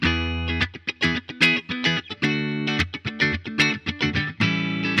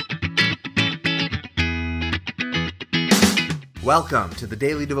Welcome to the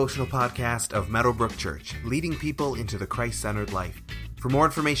daily devotional podcast of Meadowbrook Church, leading people into the Christ-centered life. For more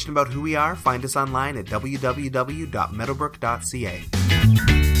information about who we are, find us online at www.meadowbrook.ca.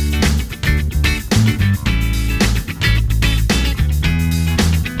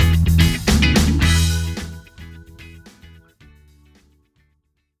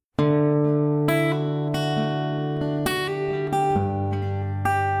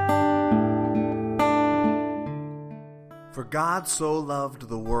 For God so loved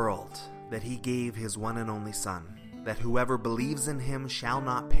the world that he gave his one and only Son, that whoever believes in him shall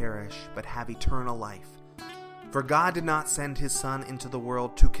not perish, but have eternal life. For God did not send his Son into the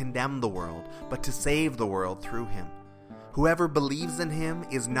world to condemn the world, but to save the world through him. Whoever believes in him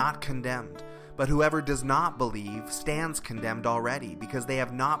is not condemned, but whoever does not believe stands condemned already, because they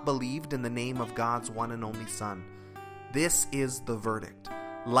have not believed in the name of God's one and only Son. This is the verdict.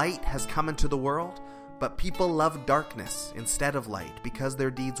 Light has come into the world, but people loved darkness instead of light because their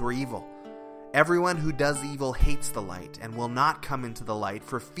deeds were evil. Everyone who does evil hates the light and will not come into the light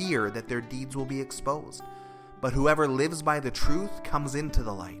for fear that their deeds will be exposed. But whoever lives by the truth comes into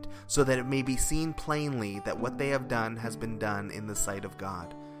the light, so that it may be seen plainly that what they have done has been done in the sight of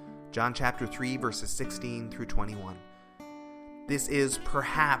God. John chapter 3, verses 16 through 21. This is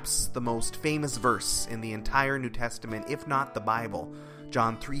perhaps the most famous verse in the entire New Testament, if not the Bible,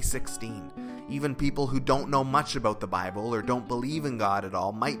 John 3:16. Even people who don't know much about the Bible or don't believe in God at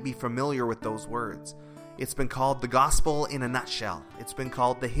all might be familiar with those words. It's been called the gospel in a nutshell. It's been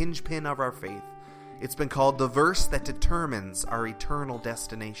called the hinge pin of our faith. It's been called the verse that determines our eternal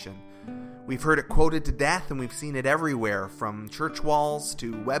destination. We've heard it quoted to death, and we've seen it everywhere, from church walls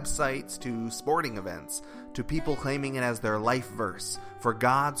to websites to sporting events, to people claiming it as their life verse. For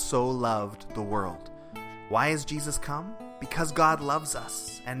God so loved the world. Why has Jesus come? Because God loves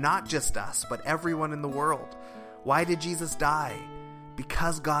us, and not just us, but everyone in the world. Why did Jesus die?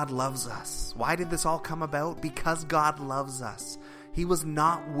 Because God loves us. Why did this all come about? Because God loves us. He was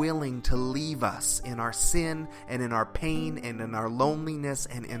not willing to leave us in our sin and in our pain and in our loneliness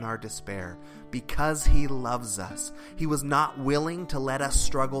and in our despair. Because he loves us. He was not willing to let us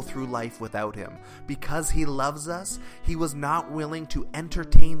struggle through life without him. Because he loves us, he was not willing to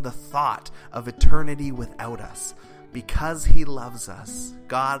entertain the thought of eternity without us. Because he loves us,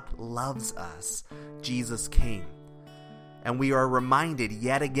 God loves us, Jesus came. And we are reminded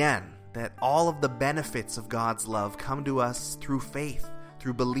yet again that all of the benefits of God's love come to us through faith,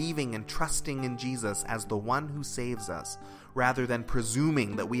 through believing and trusting in Jesus as the one who saves us, rather than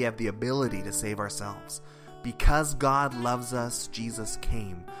presuming that we have the ability to save ourselves. Because God loves us, Jesus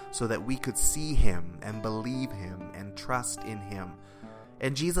came, so that we could see him and believe him and trust in him.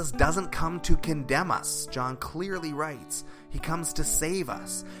 And Jesus doesn't come to condemn us. John clearly writes, he comes to save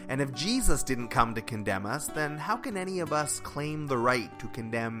us. And if Jesus didn't come to condemn us, then how can any of us claim the right to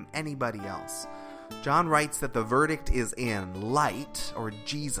condemn anybody else? John writes that the verdict is in. Light, or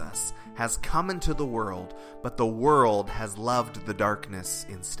Jesus, has come into the world, but the world has loved the darkness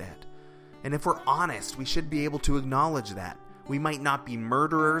instead. And if we're honest, we should be able to acknowledge that. We might not be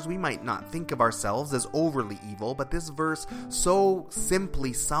murderers, we might not think of ourselves as overly evil, but this verse so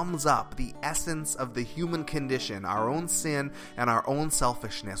simply sums up the essence of the human condition, our own sin and our own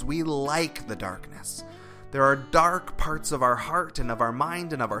selfishness. We like the darkness. There are dark parts of our heart and of our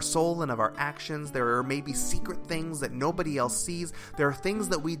mind and of our soul and of our actions. There are maybe secret things that nobody else sees. There are things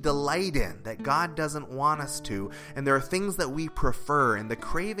that we delight in that God doesn't want us to. And there are things that we prefer, and the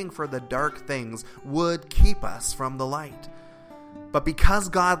craving for the dark things would keep us from the light. But because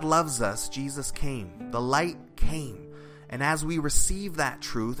God loves us, Jesus came. The light came. And as we receive that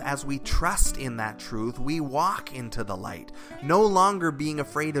truth, as we trust in that truth, we walk into the light, no longer being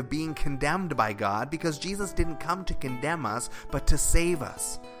afraid of being condemned by God, because Jesus didn't come to condemn us, but to save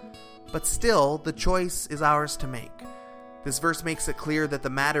us. But still, the choice is ours to make. This verse makes it clear that the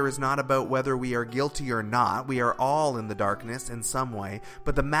matter is not about whether we are guilty or not. We are all in the darkness in some way.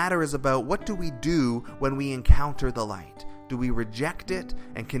 But the matter is about, what do we do when we encounter the light? Do we reject it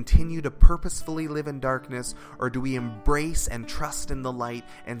and continue to purposefully live in darkness, or do we embrace and trust in the light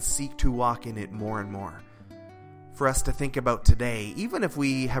and seek to walk in it more and more? For us to think about today, even if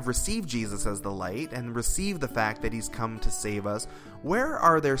we have received Jesus as the light and received the fact that he's come to save us, where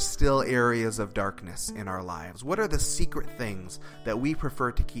are there still areas of darkness in our lives? What are the secret things that we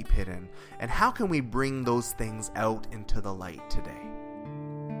prefer to keep hidden? And how can we bring those things out into the light today?